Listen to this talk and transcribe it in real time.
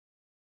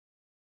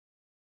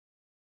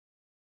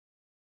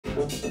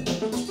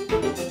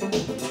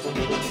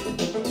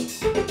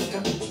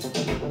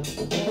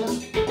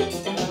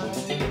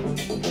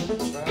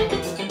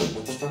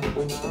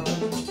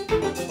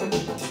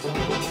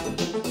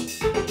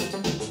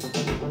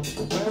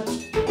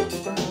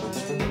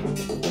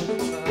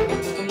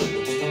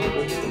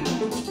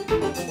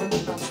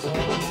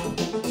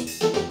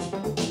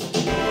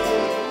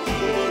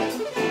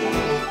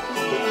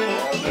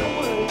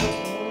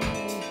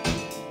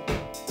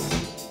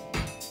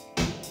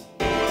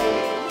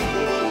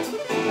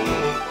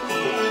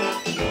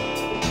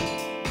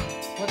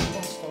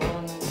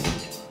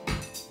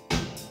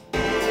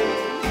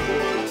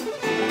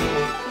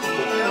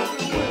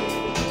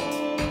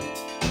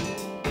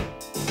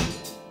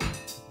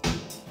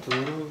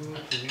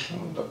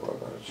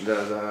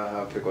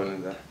Да, прикольно,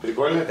 да.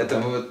 Прикольно? Это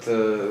будет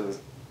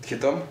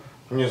хитом?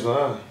 Не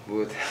знаю.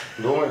 Будет.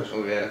 Думаешь?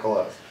 Уверен.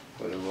 Класс.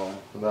 По-любому.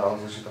 Да, он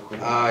звучит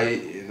охуенно.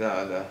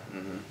 Да.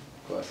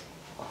 Класс.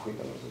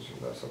 Охуенно звучит,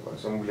 да,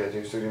 согласен. Блядь,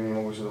 я все время не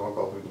могу сюда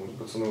вокал придумать.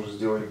 Пацаны уже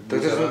сделали.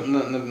 Так ты же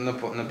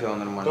напел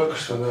нормально. Только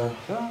что, да.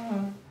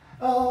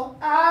 Oh,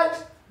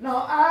 ice,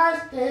 no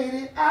ice,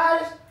 dated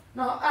ice,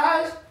 no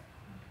ice,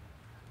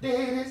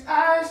 dated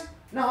ice,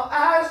 no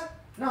ice,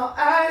 no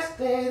ice,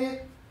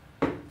 dated.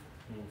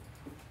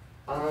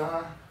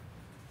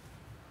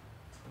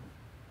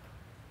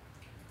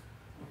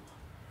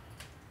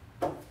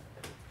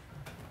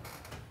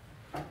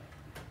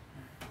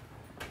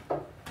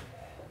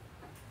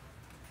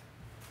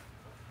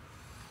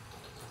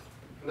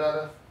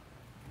 Да.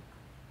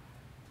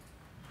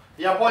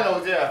 Я понял,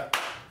 где.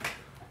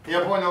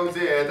 Я понял,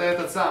 где. Это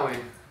этот самый.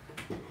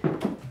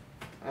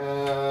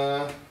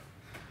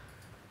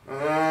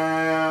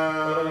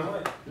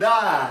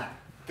 Да.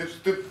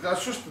 А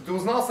что ж ты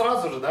узнал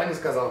сразу же, да? Не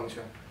сказал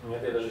ничего?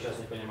 Нет, я даже сейчас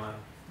не понимаю.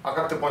 А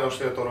как ты понял,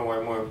 что я Тору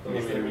мой?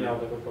 Потому что меня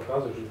вот такой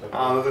показываешь.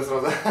 А, ну ты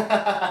сразу.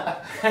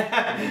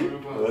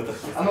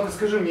 А ну-ка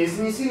скажи мне,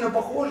 если не сильно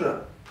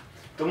похоже,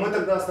 то мы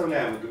тогда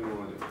оставляем эту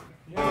мелодию.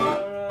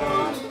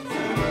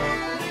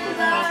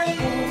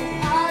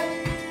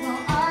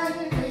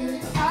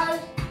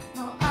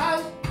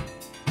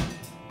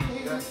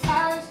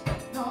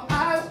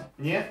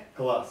 Не?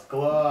 Класс,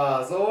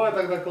 класс, ой,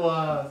 тогда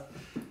класс.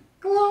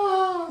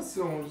 Класс,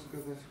 все, можно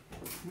сказать.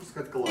 Можно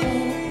сказать класс.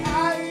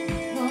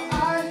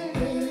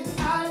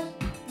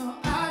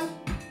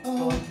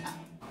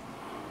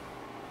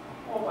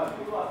 Опа,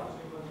 ты классно,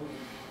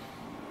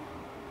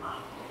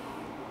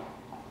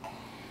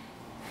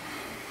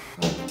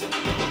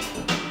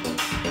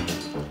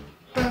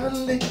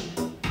 Beverly.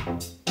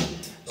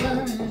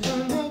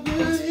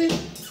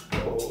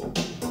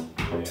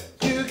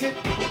 You get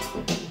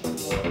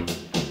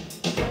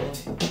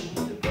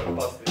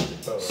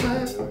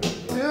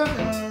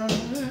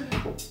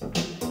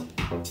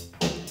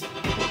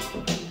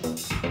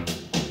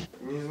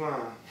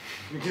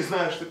Не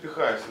знаю, что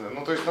пихать сюда.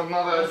 Ну, то есть нам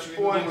надо...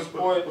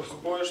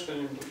 Спой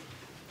что-нибудь.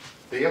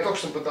 Да я только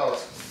что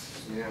пытался.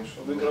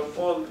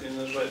 Микрофон и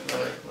нажать на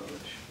рейк надо.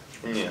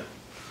 Нет.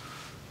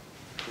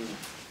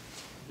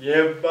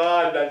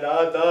 Ебать,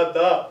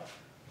 да.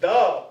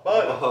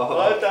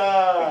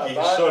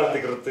 Какие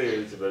шорты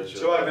крутые у тебя, чувак.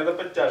 Чувак, надо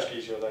подтяжки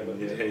еще так вот.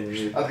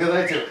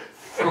 Отгадайте,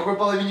 в какой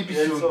половине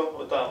писюн? Яйцо,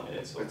 вот там,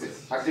 яйцо.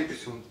 А где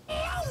писюн?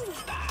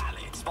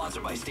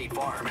 Sponsored by State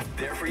Farm.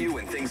 There for you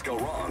when things go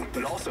wrong,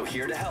 but also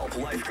here to help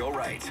life go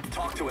right.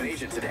 Talk to an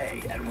agent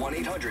today at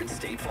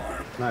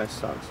 1-800-STATE-FARM. Nice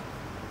songs.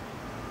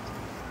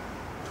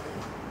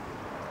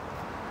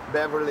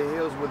 Beverly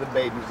Hills with a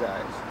baby's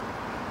eyes.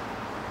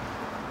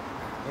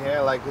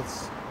 Yeah, like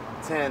it's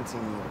tenting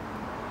you.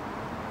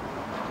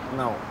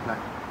 No,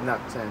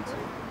 not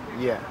tenting.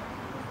 Yeah.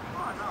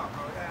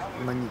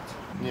 Manit.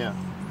 Yeah.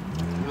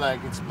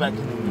 Like it's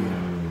beckoning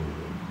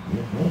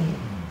you.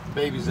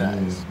 Baby's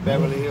eyes.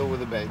 Beverly Hills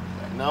with a baby's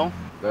eyes. No?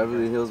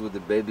 Beverly Hills with the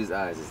baby's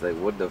eyes. It's like,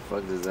 what the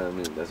fuck does that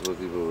mean? That's what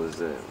people would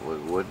say.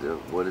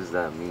 What does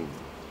that mean?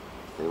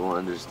 They won't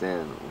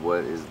understand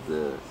what is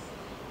the...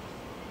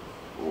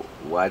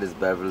 Why does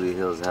Beverly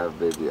Hills have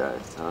baby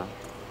eyes, huh?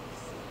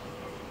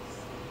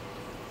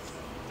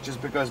 Just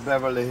because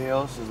Beverly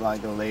Hills is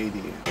like a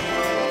lady.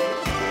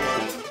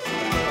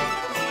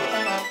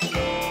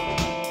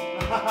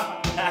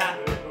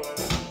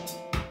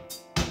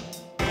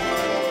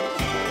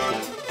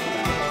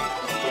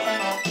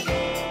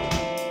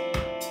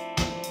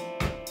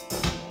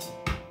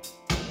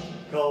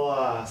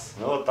 Класс!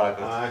 Ну вот так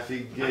вот.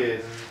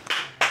 Офигеть!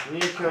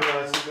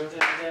 Нихера себе!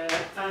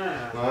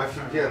 Ну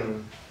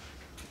офигенно!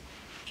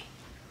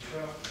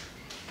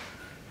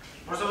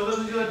 Просто вы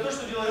должны делать то,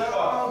 что делает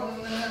папа.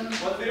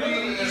 Вот берет,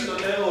 например,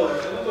 что-то и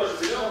ложит. Мы тоже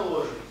берем и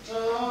ложим. Ну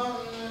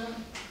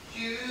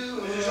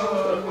здесь он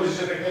проходит,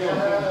 как минимум.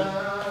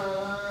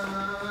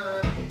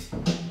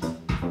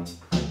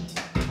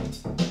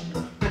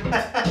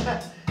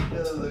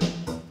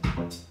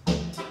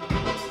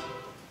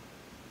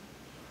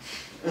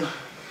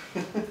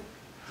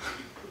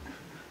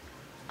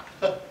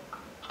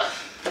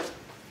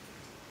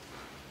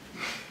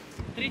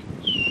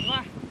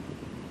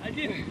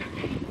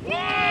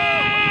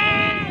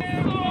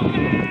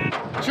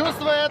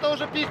 это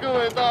уже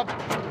пиковый этап.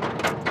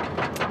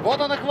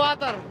 Вот он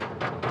экватор.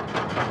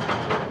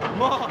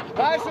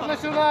 Дальше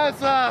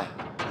начинается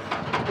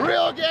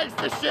real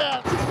gangster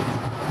shit.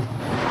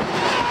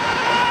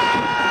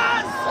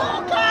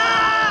 Сука!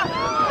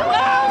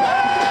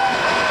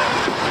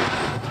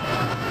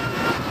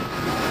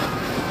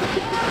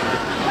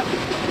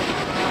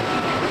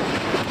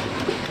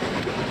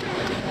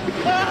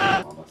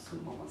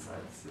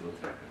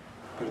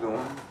 Придумал.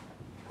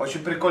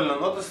 Очень прикольно,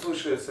 ноты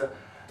слушаются.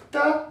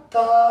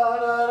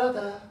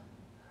 Та-та-ра-ра-да.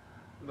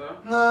 Да.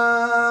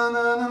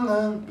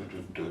 На-на-на-на.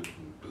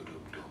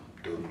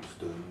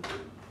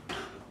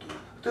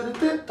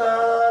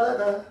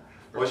 Та-та-та-ра-да.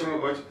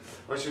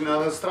 Очень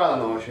надо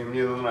странно, очень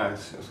мне это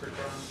нравится.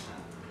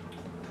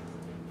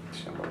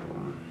 Сейчас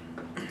попробуем.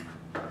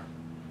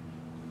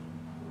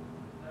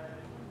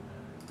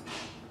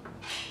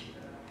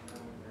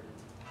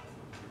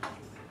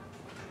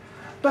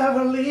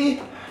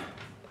 Beverly,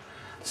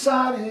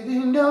 decided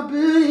in your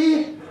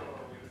beauty.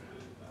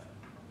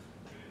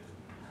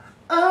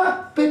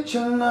 A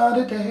picture of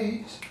the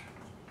days.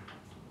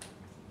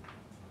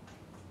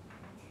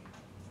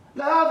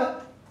 Love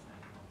it,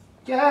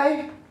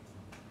 yeah.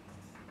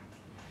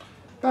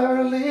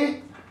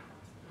 Beverly,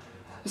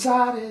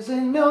 decided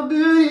in your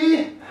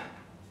beauty.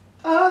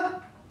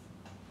 A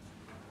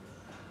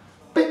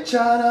picture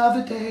of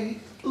the days.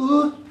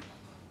 Ooh.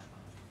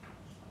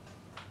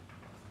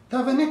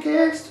 Loving the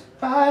kicks,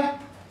 bye.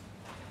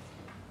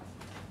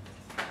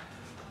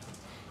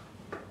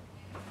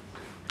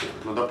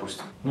 Ну,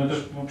 допустим. Ну это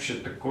же вообще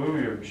такое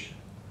уебище.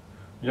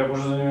 Я бы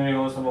уже за него не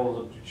голосовал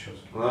за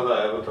прическу. Ну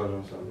да, я бы тоже,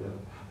 на самом деле.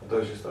 Это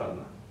очень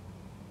странно.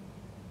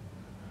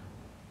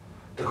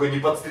 Такой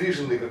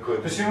неподстриженный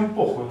какой-то. То есть ему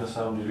похуй на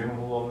самом деле,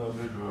 ему главное,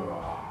 блядь.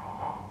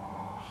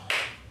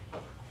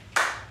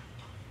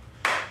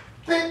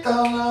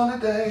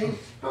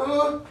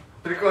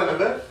 Прикольно,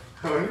 да?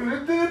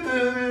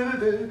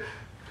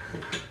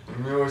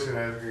 Мне очень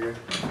нравится, как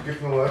я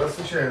пихнула раз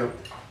случайно.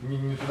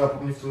 Не туда,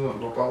 не в туда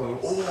попал. О,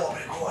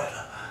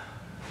 прикольно!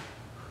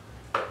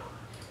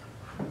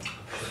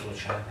 Все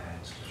случайно,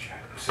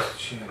 случайно. Все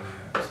случайно,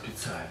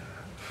 специально.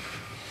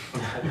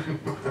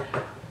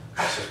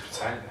 Все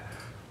специально.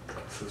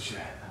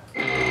 Случайно.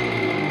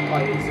 А,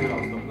 я не сыграл,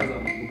 стоп,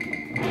 назад.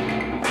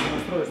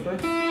 Стой, стой.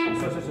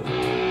 Все.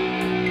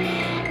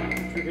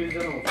 Чуть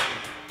перетянулся.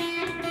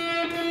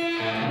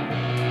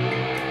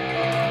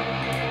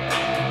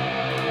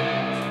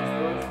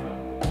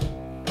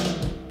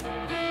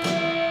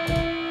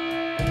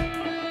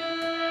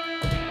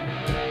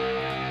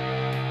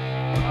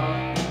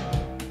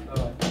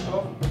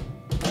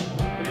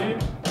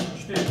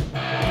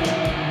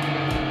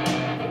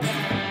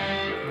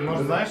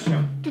 Знаешь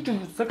чем?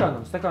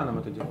 Стаканом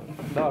это делаем.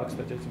 Да,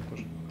 кстати, этим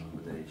тоже.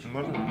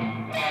 Можно?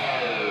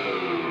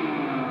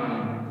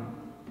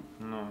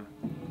 Ну.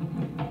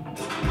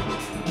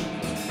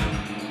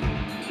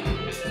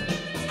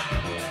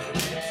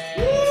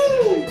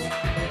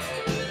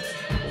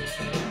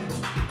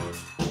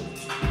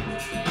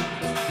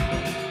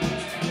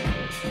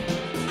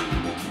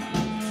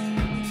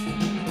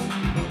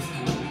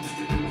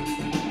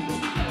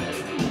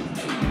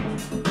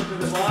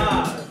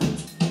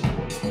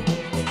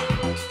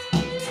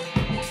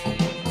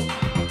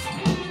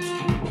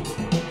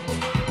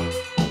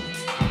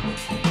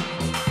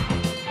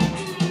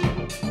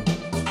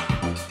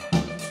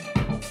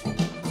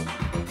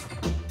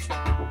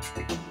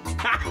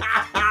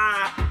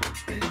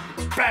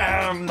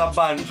 На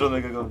банджо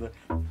на каком-то.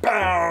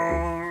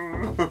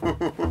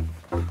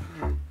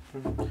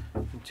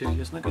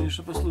 Интересно,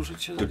 конечно, послушать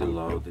сейчас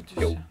дела вот эти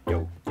все.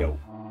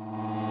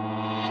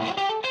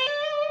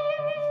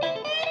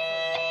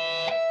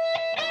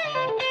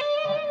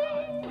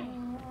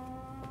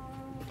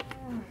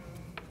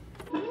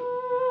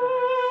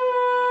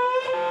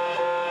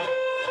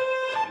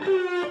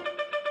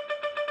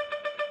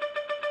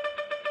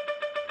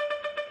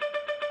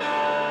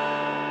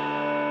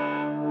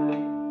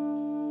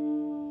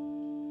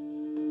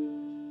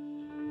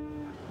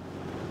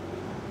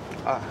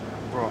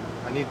 Bro,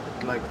 I need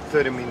like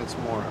 30 minutes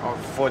more or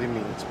 40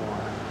 minutes more.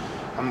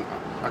 I'm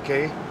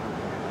okay.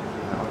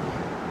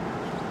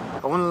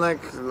 I want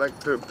like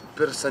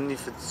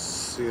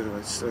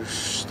персонифицировать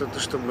что-то,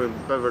 чтобы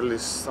Beverly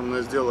со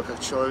мной сделала как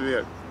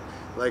человек.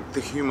 Like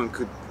the human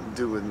could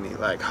do with me,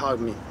 like hug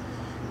me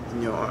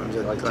in your arms.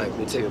 Like take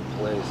me to your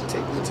place.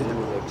 Take me to the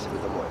place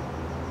with the boy.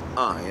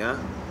 Ah, yeah.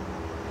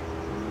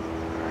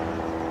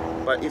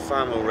 But if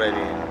I'm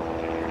already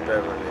in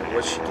Beverly,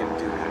 what she can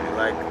do with me,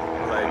 like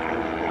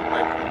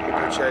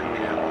укачать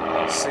меня,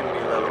 sing me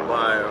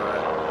lullaby, or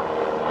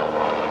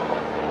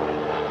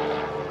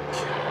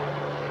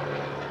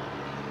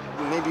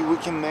maybe we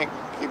can make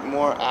it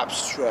more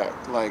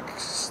abstract, like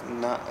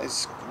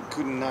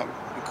couldn't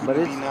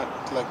be not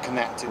like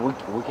connected. We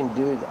can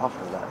do it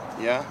after that.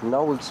 Yeah.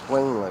 Now we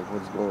explain like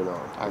what's going on.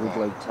 Okay. We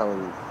like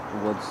telling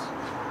what's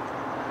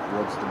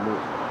the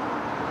move.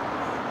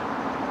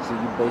 So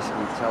you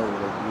basically tell him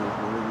that you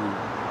really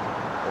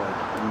like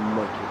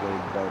make your way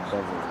by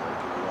Beverly.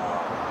 Like,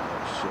 wow,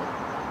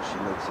 she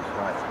makes it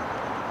right.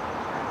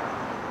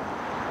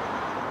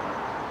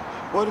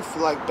 What if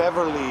like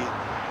Beverly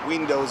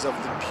windows of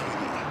the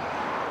beauty?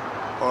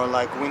 Or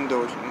like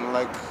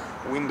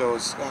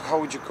windows, how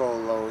would you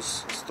call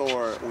those?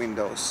 Store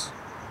windows?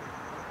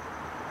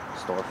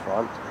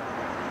 Storefront.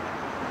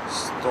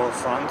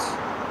 Storefront?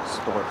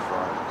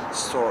 Storefront.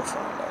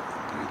 Storefront of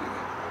the beauty.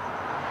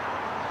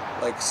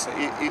 Like, so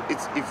if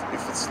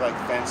it's like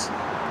fancy.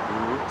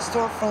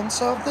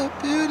 Storefronts of the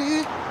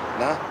beauty.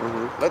 Nah,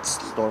 let's...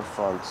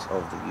 Storefronts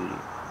of the beauty.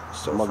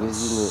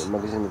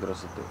 Магазины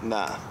красоты.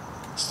 Nah,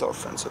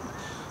 storefronts of...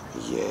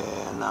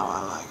 Yeah, now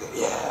I like it.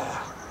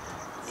 Yeah.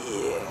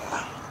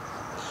 Yeah.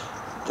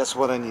 That's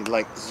what I need,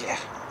 like, yeah.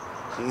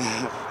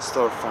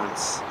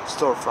 Storefronts.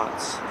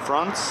 Storefronts.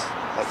 Fronts?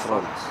 Like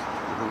fronts.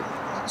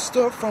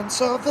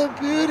 Storefronts of the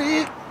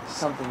beauty.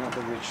 Something of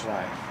the rich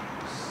life.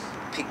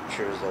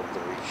 Pictures of the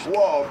rich.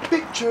 Whoa,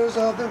 pictures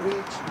of the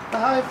rich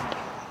life.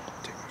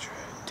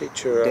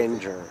 Danger.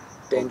 Danger.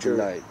 Danger. Of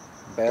the night.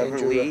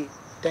 Beverly.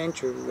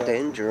 Danger.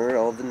 Danger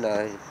of the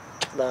night.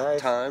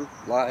 Life. Time.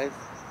 Life.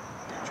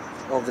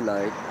 Of the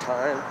night.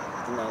 Time.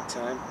 The night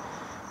time.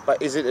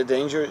 But is it a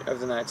danger of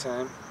the night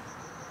time?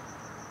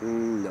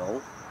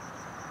 No.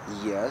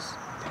 Yes.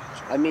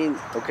 I mean,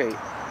 okay.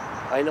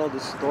 I know the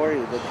story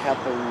that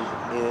happened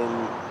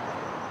in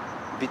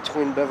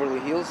between Beverly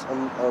Hills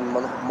and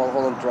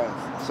Mulholland Drive.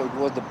 So it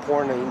was the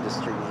porno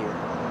industry here.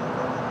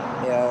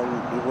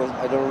 And it was,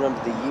 I don't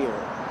remember the year,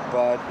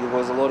 but it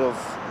was a lot of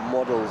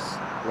models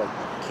like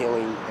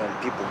killing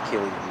and people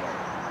killing them.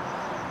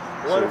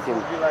 What if it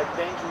would be like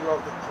danger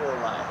of the poor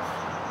life?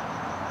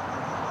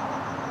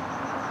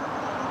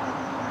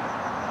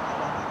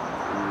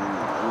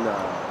 No.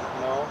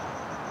 No?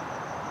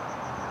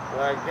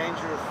 Like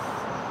danger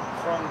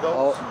from those?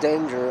 Oh,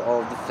 danger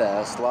of the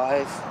fast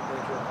life.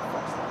 Danger of the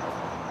fast life.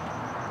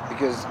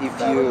 Because if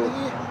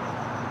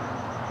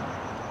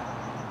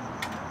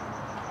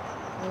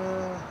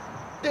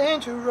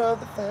danger of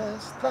the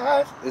fast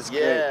life. It's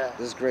great.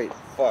 It's great.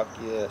 Fuck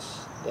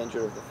yes.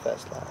 Danger of the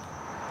fast life.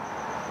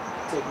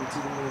 Take me to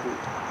the movie.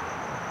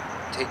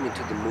 Take me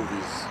to the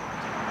movies.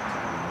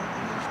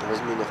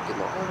 Возьми меня в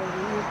кино.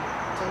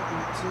 Take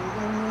me to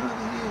the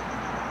movie.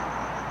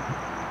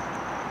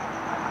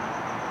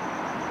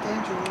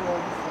 Danger of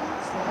the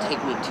fast life.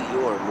 Take me to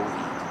your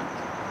movie.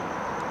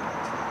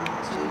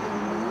 To the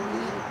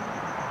movie.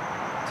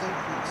 Take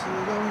me to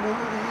the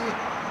movie.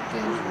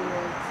 Danger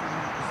of the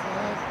fast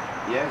life.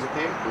 Yeah, it's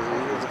okay?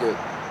 It's good.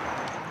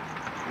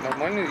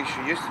 Нормально, еще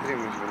есть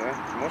время у тебя, да?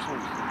 Можно?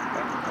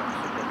 Да?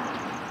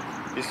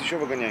 Если еще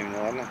выгоняй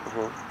меня, ладно?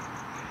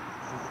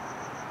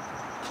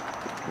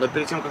 Но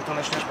перед тем, как ты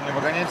начнешь меня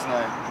выгонять,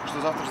 знай,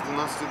 что завтра с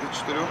 12 до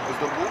 4 из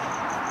Добу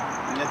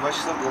у меня 2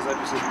 часа для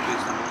записи этой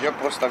песни. Я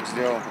просто так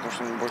сделал, потому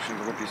что мне больше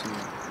никакой песни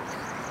нет.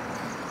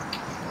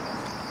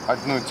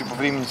 Ну, типа,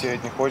 времени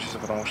терять не хочется,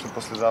 потому что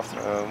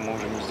послезавтра мы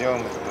уже не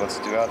сделаем, это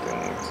 29-й,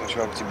 мы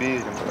сначала к тебе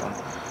едем, потом...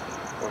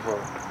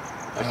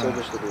 А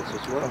сегодня что,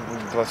 28-й?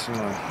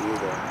 27-й.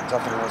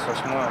 Завтра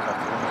 28-й,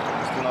 завтра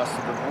с 12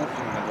 до 2,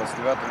 именно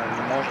 29-го он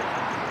не может.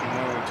 И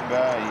мы у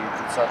тебя, и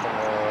 30-го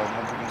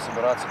мы будем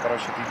собираться.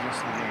 Короче, это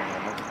единственный день, когда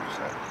мы будем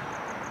писать.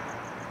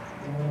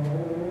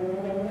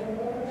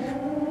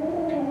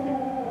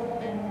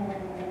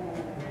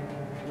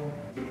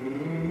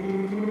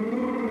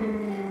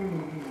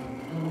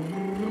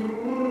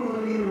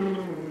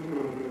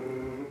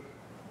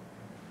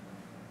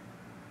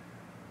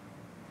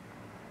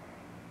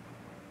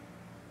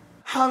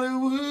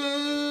 Hollywood,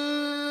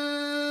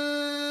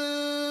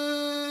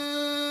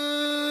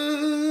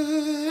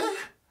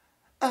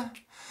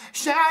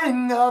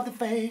 shining of the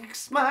fake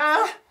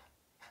smile,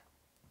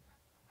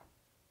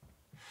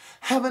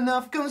 have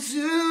enough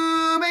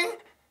consuming,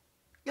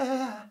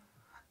 yeah,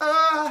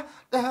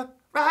 the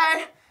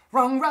right,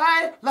 wrong,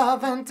 right,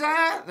 love and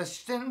time, the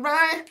shit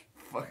right,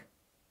 fuck.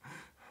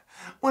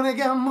 Wanna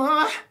get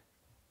more,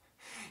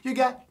 you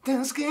got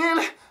thin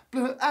skin,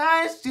 blue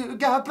eyes, you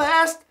got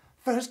best,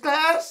 first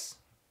class.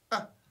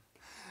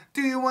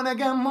 Do you wanna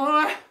get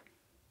more?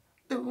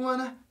 Do you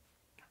wanna?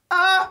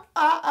 Yeah,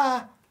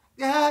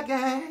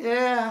 yeah,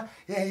 yeah,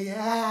 yeah,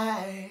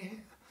 yeah.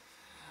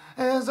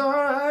 It's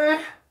alright.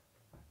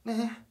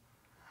 Yeah,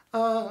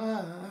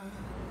 alright.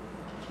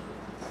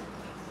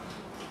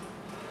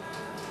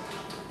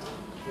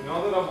 You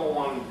know the double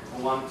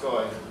one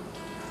toy,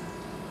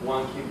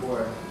 one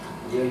keyboard.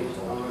 Yeah, you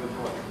told me.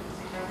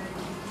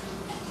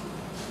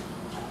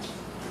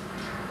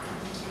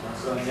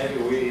 So maybe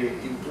we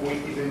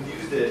even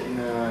used it in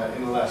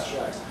the last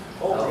track.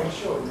 Oh, we're gonna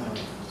show it now.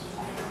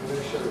 We're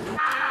gonna show it.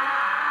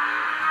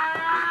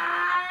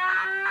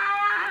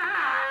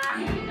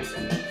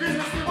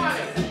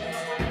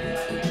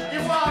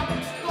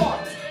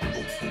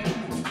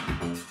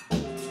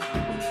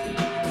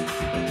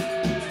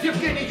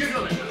 Yevgeniy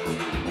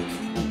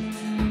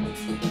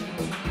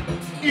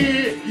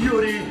и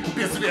Yuriy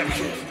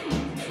Bezverkhyi.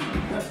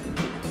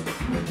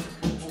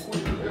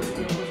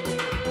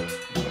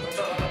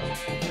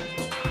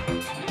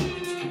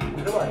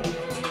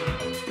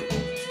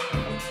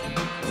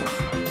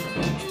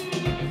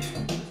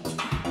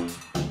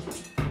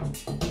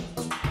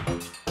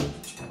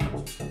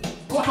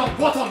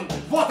 Вот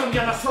он,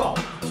 я нашел!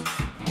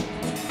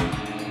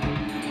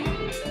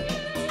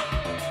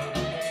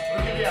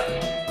 Руки вверх!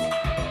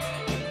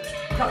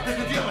 Как ты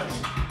это делаешь?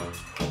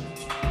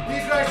 Не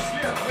играешь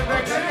слева,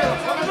 играешь слева!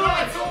 Он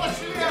играется, он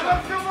слева!